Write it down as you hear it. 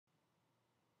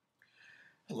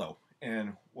Hello,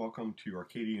 and welcome to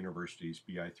Arcadia University's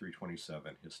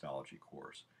BI327 Histology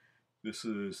course. This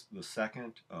is the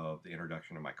second of the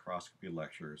Introduction to Microscopy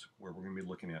lectures where we're going to be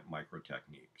looking at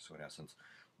microtechnique. So in essence,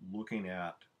 looking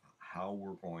at how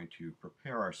we're going to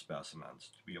prepare our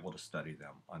specimens to be able to study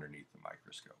them underneath the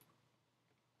microscope.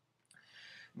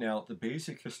 Now, the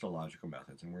basic histological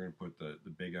methods, and we're going to put the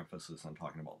big emphasis on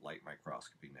talking about light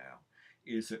microscopy now,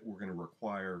 is that we're going to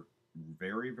require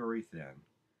very, very thin,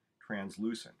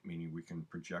 translucent, meaning we can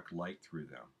project light through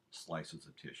them, slices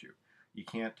of tissue. You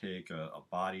can't take a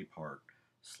body part,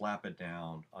 slap it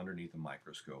down underneath a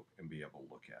microscope and be able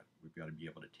to look at it. We've got to be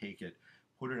able to take it,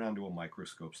 put it onto a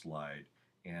microscope slide,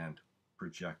 and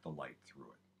project the light through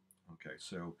it. Okay,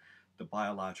 so the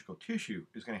biological tissue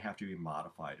is going to have to be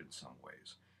modified in some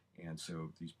ways. And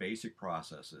so these basic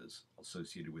processes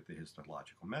associated with the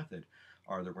histological method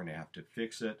are that we're going to have to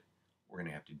fix it, we're going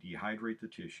to have to dehydrate the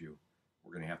tissue,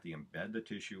 we're going to have to embed the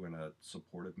tissue in a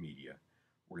supportive media,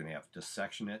 we're going to have to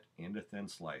section it into thin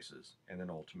slices, and then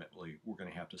ultimately we're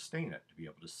going to have to stain it to be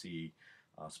able to see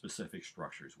specific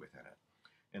structures within it.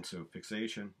 And so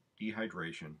fixation,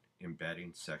 dehydration,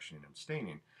 embedding, sectioning, and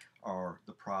staining are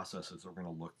the processes that we're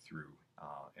going to look through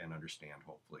and understand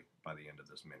hopefully by the end of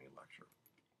this mini lecture.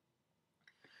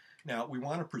 Now, we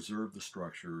want to preserve the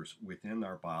structures within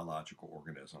our biological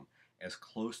organism as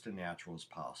close to natural as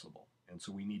possible. And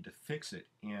so we need to fix it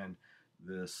in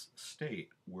this state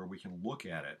where we can look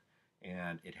at it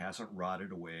and it hasn't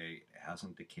rotted away, it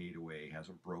hasn't decayed away, it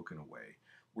hasn't broken away.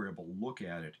 We're able to look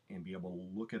at it and be able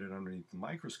to look at it underneath the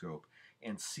microscope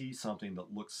and see something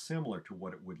that looks similar to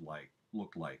what it would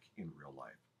look like in real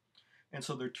life. And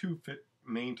so there are two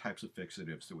main types of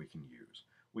fixatives that we can use.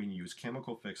 We can use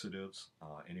chemical fixatives.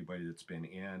 Anybody that's been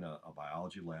in a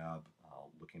biology lab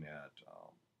looking at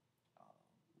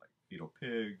like fetal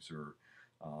pigs or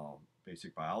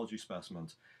basic biology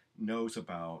specimens knows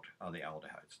about the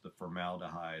aldehydes, the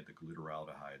formaldehyde, the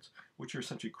glutaraldehydes, which are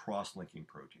essentially cross-linking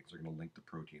proteins. They're going to link the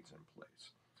proteins in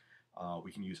place.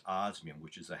 We can use osmium,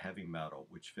 which is a heavy metal,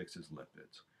 which fixes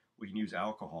lipids. We can use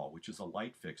alcohol, which is a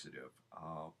light fixative,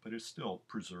 but it still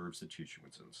preserves the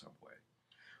tissues in some way.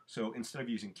 So instead of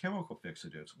using chemical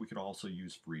fixatives, we could also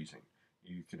use freezing.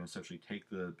 You can essentially take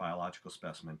the biological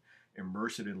specimen,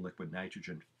 immerse it in liquid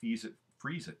nitrogen, freeze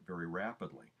it very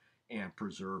rapidly, and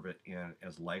preserve it in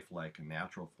as lifelike and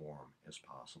natural form as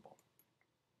possible.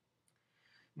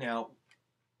 Now,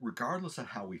 regardless of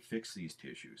how we fix these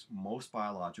tissues, most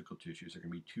biological tissues are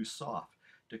going to be too soft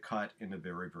to cut into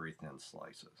very, very thin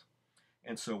slices.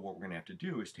 And so what we're going to have to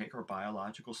do is take our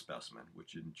biological specimen,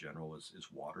 which in general is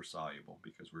water soluble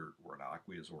because we're an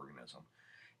aqueous organism,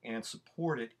 and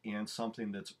support it in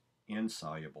something that's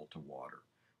insoluble to water.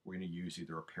 We're going to use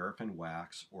either a paraffin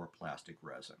wax or a plastic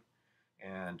resin.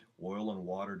 And oil and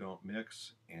water don't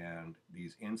mix, and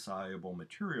these insoluble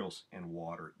materials and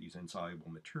water, these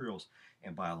insoluble materials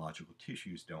and biological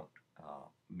tissues don't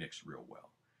mix real well.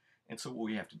 And so what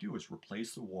we have to do is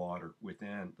replace the water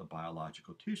within the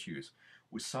biological tissues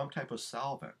with some type of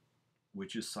solvent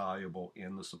which is soluble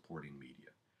in the supporting media.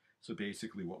 So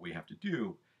basically what we have to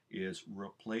do is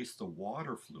replace the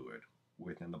water fluid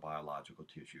within the biological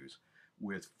tissues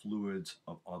with fluids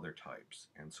of other types.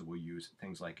 And so we'll use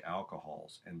things like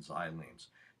alcohols and xylenes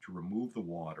to remove the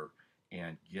water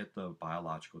and get the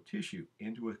biological tissue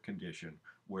into a condition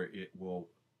where it will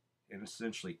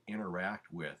essentially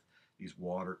interact with these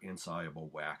water-insoluble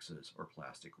waxes or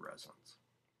plastic resins.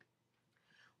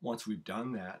 Once we've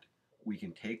done that, we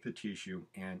can take the tissue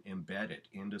and embed it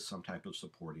into some type of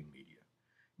supporting media.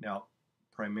 Now,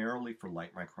 primarily for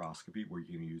light microscopy, we're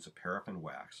going to use a paraffin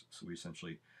wax. So we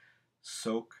essentially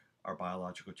soak our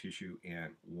biological tissue in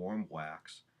warm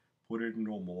wax, put it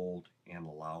into a mold, and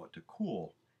allow it to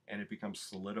cool, and it becomes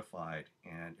solidified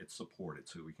and it's supported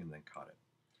so we can then cut it.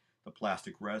 The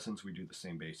plastic resins, we do the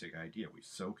same basic idea. We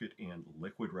soak it in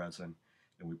liquid resin,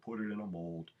 and we put it in a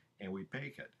mold, and we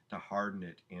bake it to harden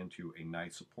it into a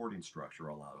nice supporting structure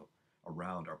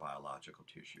around our biological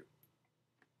tissue.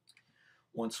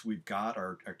 Once we've got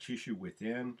our tissue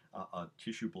within a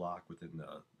tissue block within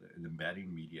the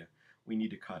embedding media, we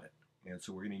need to cut it. And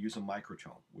so we're going to use a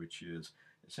microtome, which is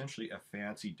essentially a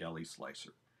fancy deli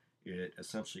slicer. It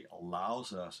essentially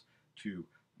allows us to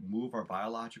move our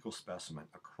biological specimen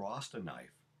across the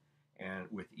knife, and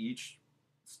with each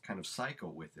kind of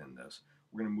cycle within this,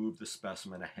 we're going to move the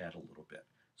specimen ahead a little bit.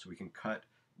 So we can cut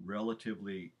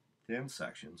relatively thin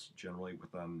sections, generally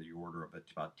within the order of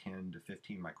about 10 to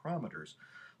 15 micrometers,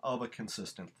 of a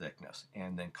consistent thickness,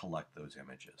 and then collect those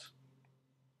images.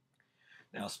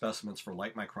 Now, specimens for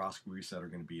light microscopy we said are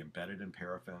going to be embedded in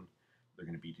paraffin. They're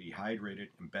going to be dehydrated,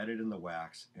 embedded in the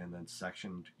wax, and then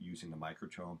sectioned using the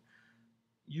microtome,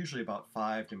 usually about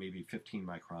 5 to maybe 15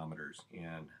 micrometers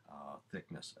in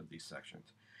thickness of these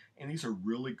sections. And these are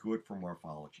really good for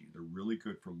morphology. They're really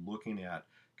good for looking at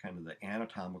kind of the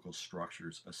anatomical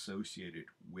structures associated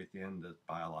within the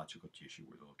biological tissue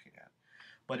we're looking at.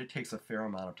 But it takes a fair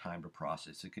amount of time to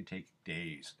process. It could take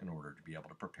days in order to be able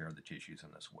to prepare the tissues in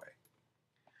this way.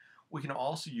 We can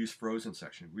also use frozen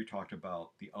section. We talked about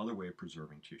the other way of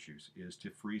preserving tissues is to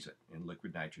freeze it in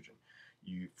liquid nitrogen.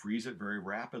 You freeze it very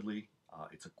rapidly.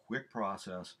 It's a quick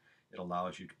process. It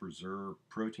allows you to preserve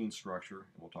protein structure,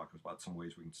 and we'll talk about some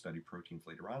ways we can study proteins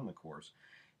later on in the course.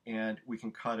 And we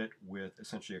can cut it with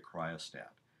essentially a cryostat.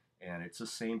 And it's the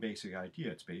same basic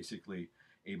idea. It's basically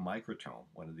a microtome,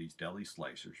 one of these deli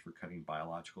slicers for cutting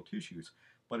biological tissues,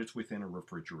 but it's within a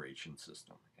refrigeration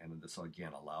system. And this,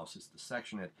 again, allows us to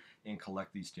section it and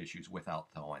collect these tissues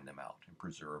without thawing them out and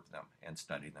preserve them and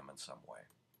study them in some way.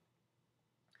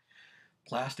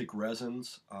 Plastic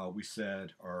resins, we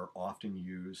said, are often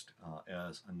used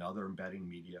as another embedding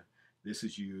media. This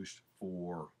is used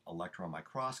for electron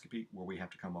microscopy, where we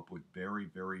have to come up with very,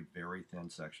 very, very thin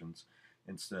sections.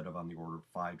 Instead of on the order of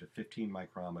 5 to 15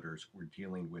 micrometers, we're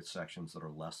dealing with sections that are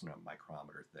less than a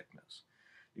micrometer thickness.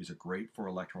 These are great for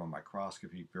electron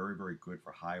microscopy, very, very good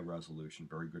for high resolution,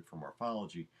 very good for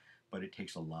morphology, but it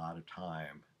takes a lot of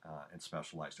time and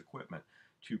specialized equipment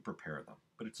to prepare them.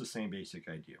 But it's the same basic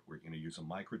idea. We're going to use a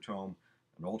microtome,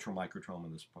 an ultramicrotome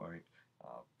at this point,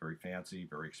 very fancy,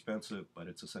 very expensive, but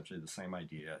it's essentially the same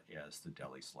idea as the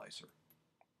deli slicer.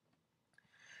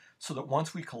 So that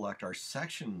once we collect our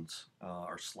sections,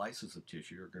 our slices of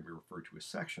tissue are going to be referred to as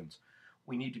sections,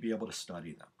 we need to be able to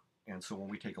study them. And so when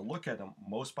we take a look at them,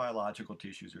 most biological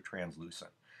tissues are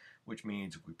translucent, which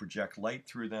means if we project light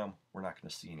through them, we're not going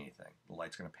to see anything. The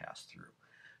light's going to pass through.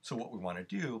 So what we want to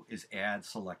do is add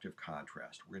selective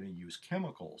contrast. We're going to use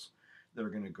chemicals that are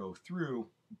going to go through,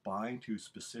 bind to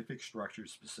specific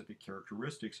structures, specific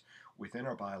characteristics within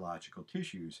our biological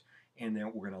tissues, and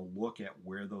then we're going to look at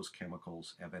where those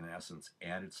chemicals have, in essence,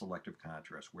 added selective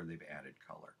contrast, where they've added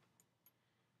color.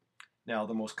 Now,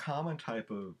 the most common type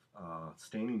of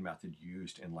staining method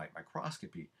used in light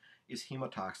microscopy is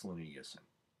hematoxylin and eosin.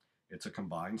 It's a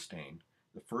combined stain.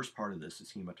 The first part of this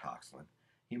is hematoxylin.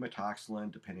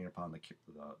 Hematoxylin, depending upon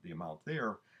the amount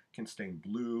there, can stain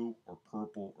blue or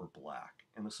purple or black,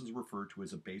 and this is referred to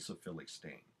as a basophilic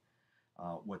stain.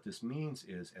 What this means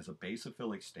is, as a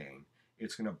basophilic stain,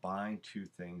 it's going to bind to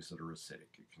things that are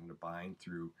acidic. It's going to bind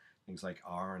through things like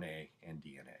RNA and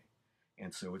DNA.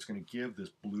 And so it's going to give this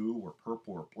blue or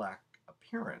purple or black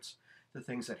appearance to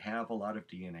things that have a lot of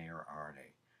DNA or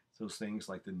RNA. So those things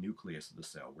like the nucleus of the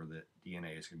cell, where the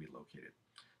DNA is going to be located.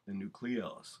 The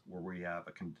nucleolus, where we have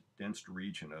a condensed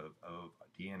region of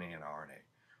DNA and RNA.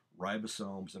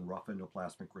 Ribosomes and rough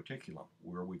endoplasmic reticulum,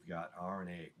 where we've got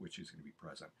RNA, which is going to be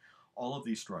present. All of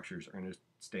these structures are going to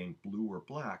stain blue or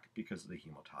black because of the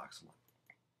hematoxylin.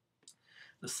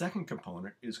 The second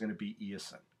component is going to be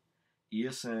eosin.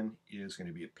 Eosin is going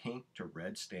to be a pink to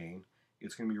red stain.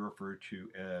 It's going to be referred to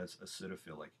as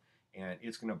acidophilic, and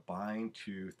it's going to bind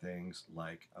to things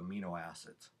like amino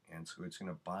acids. And so it's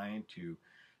going to bind to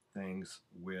things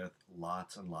with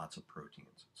lots and lots of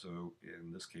proteins. So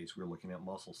in this case, we're looking at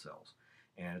muscle cells,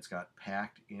 and it's got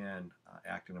packed in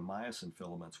actin and myosin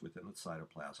filaments within the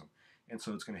cytoplasm, and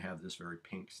so it's going to have this very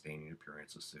pink staining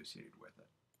appearance associated with it.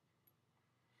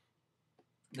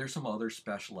 There's some other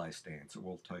specialized stains that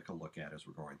we'll take a look at as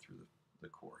we're going through the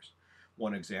course.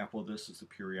 One example of this is the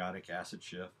periodic acid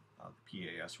shift,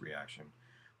 the PAS reaction,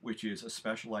 which is a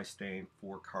specialized stain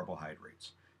for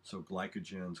carbohydrates. So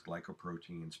glycogens,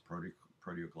 glycoproteins,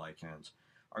 proteoglycans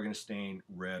are going to stain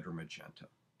red or magenta.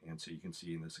 And so you can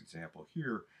see in this example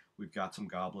here, we've got some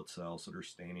goblet cells that are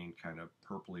staining kind of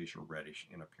purplish or reddish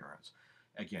in appearance.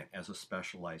 Again, as a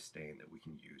specialized stain that we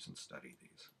can use and study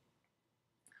these.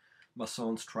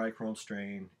 Masson's trichrome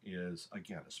stain is,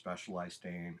 again, a specialized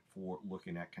stain for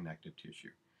looking at connective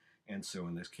tissue. And so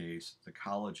in this case, the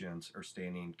collagens are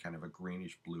staining kind of a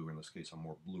greenish blue, in this case a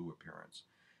more blue appearance.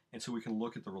 And so we can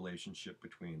look at the relationship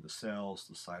between the cells,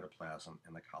 the cytoplasm,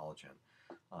 and the collagen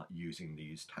using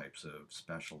these types of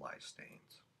specialized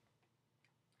stains.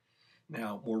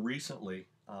 Now, more recently,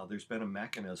 there's been a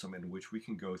mechanism in which we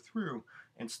can go through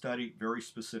and study very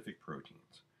specific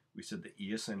proteins. We said that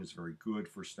eosin is very good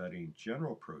for studying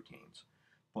general proteins,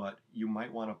 but you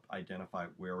might want to identify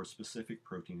where a specific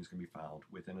protein is going to be found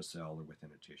within a cell or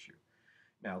within a tissue.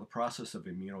 Now, the process of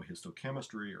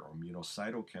immunohistochemistry or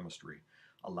immunocytochemistry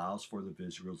allows for the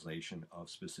visualization of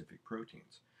specific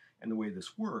proteins. And the way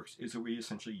this works is that we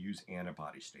essentially use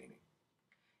antibody staining.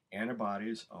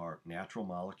 Antibodies are natural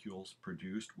molecules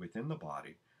produced within the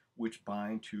body which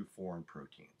bind to foreign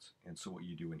proteins. And so what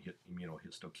you do in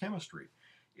immunohistochemistry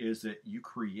is that you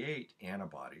create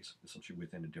antibodies, essentially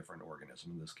within a different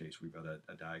organism. In this case, we've got a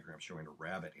diagram showing a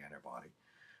rabbit antibody.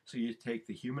 So you take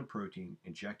the human protein,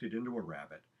 inject it into a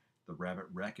rabbit. The rabbit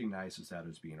recognizes that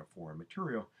as being a foreign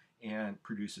material and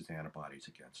produces antibodies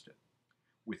against it.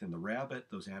 Within the rabbit,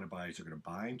 those antibodies are going to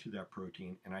bind to that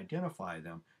protein and identify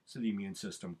them so the immune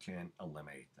system can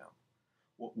eliminate them.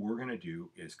 What we're going to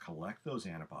do is collect those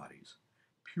antibodies,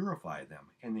 purify them,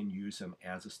 and then use them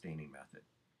as a staining method.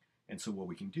 And so what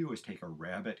we can do is take a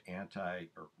rabbit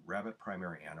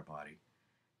primary antibody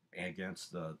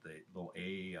against the little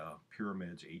A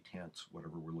pyramids, A tents,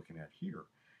 whatever we're looking at here.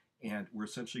 And we're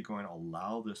essentially going to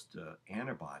allow this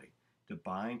antibody to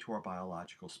bind to our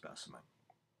biological specimen.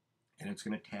 And it's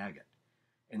going to tag it.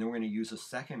 And then we're going to use a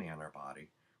second antibody,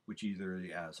 which either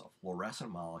has a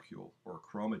fluorescent molecule or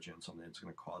a chromogen, something that's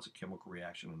going to cause a chemical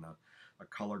reaction and a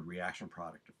colored reaction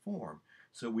product to form.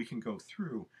 So we can go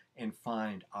through and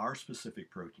find our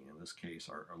specific protein, in this case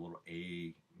our little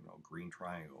A green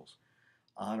triangles,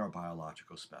 on our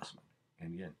biological specimen.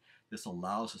 And again, this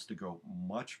allows us to go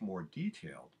much more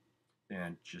detailed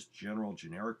than just general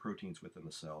generic proteins within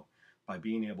the cell by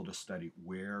being able to study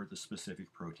where the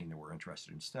specific protein that we're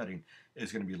interested in studying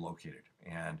is going to be located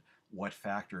and what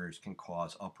factors can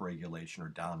cause upregulation or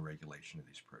downregulation of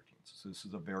these proteins. So this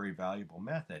is a very valuable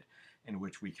method in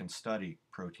which we can study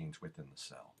proteins within the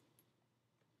cell.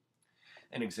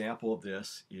 An example of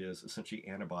this is essentially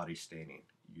antibody staining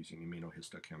using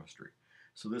immunohistochemistry.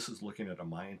 So this is looking at a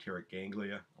myenteric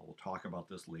ganglia. We'll talk about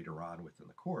this later on within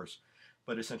the course.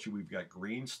 But essentially we've got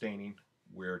green staining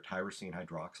where tyrosine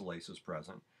hydroxylase is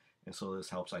present. And so this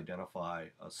helps identify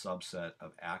a subset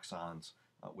of axons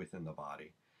within the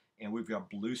body. And we've got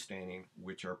blue staining,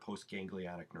 which are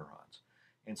postganglionic neurons.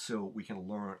 And so we can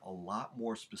learn a lot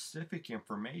more specific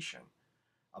information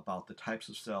about the types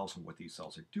of cells and what these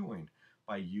cells are doing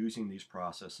by using these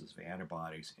processes of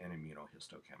antibodies and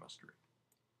immunohistochemistry.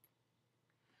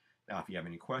 Now, if you have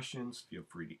any questions, feel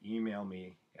free to email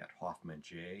me at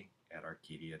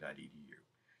hoffmanj@arcadia.edu.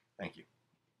 Thank you.